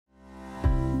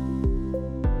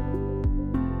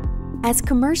As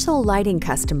commercial lighting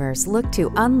customers look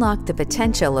to unlock the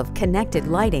potential of connected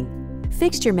lighting,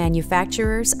 fixture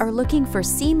manufacturers are looking for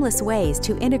seamless ways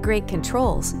to integrate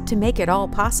controls to make it all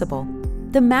possible.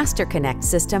 The MasterConnect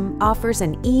system offers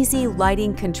an easy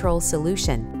lighting control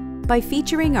solution by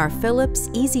featuring our Philips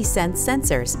EasySense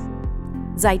sensors,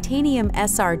 Titanium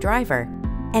SR driver,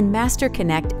 and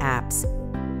MasterConnect apps.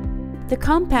 The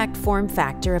compact form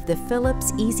factor of the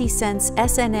Philips EasySense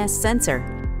SNS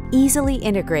sensor easily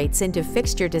integrates into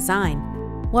fixture design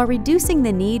while reducing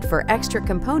the need for extra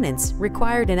components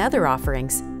required in other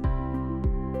offerings.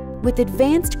 With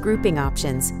advanced grouping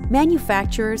options,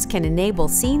 manufacturers can enable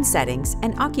scene settings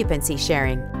and occupancy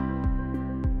sharing.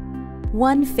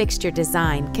 One fixture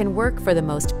design can work for the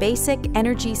most basic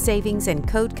energy savings and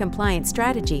code compliance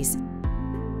strategies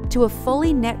to a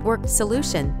fully networked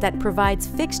solution that provides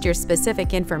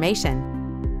fixture-specific information.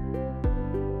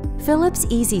 Philips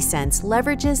EasySense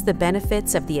leverages the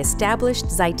benefits of the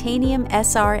established Titanium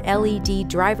SR LED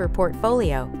driver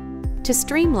portfolio to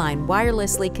streamline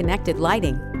wirelessly connected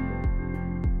lighting.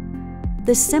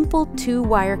 The simple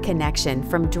two-wire connection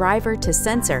from driver to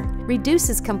sensor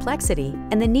reduces complexity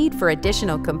and the need for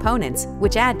additional components,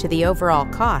 which add to the overall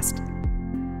cost.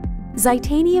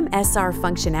 Titanium SR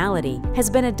functionality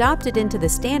has been adopted into the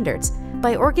standards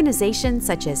by organizations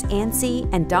such as ANSI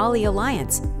and DALI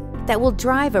Alliance that will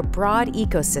drive a broad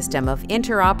ecosystem of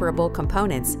interoperable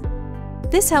components.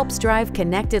 This helps drive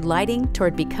connected lighting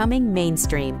toward becoming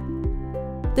mainstream.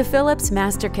 The Philips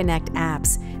MasterConnect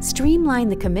apps streamline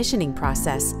the commissioning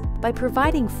process by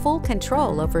providing full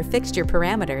control over fixture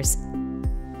parameters.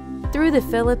 Through the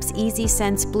Philips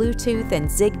EasySense Bluetooth and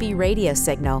Zigbee radio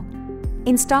signal,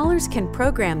 installers can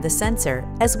program the sensor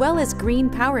as well as green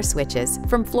power switches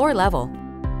from floor level.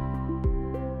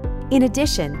 In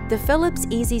addition, the Philips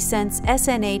EasySense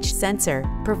SNH sensor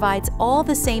provides all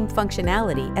the same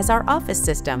functionality as our office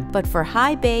system, but for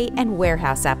high bay and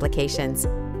warehouse applications.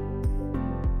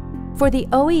 For the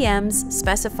OEMs,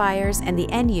 specifiers, and the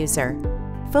end user,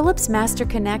 Philips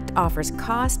MasterConnect offers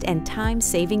cost and time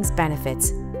savings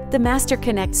benefits. The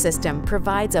MasterConnect system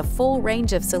provides a full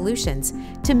range of solutions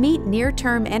to meet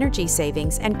near-term energy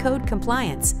savings and code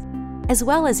compliance, as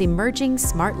well as emerging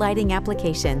smart lighting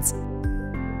applications.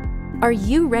 Are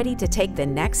you ready to take the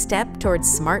next step towards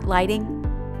smart lighting?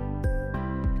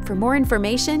 For more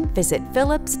information, visit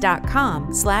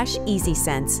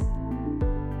philips.com/easysense.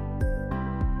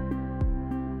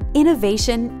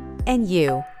 Innovation and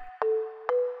you.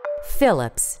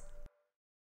 Philips.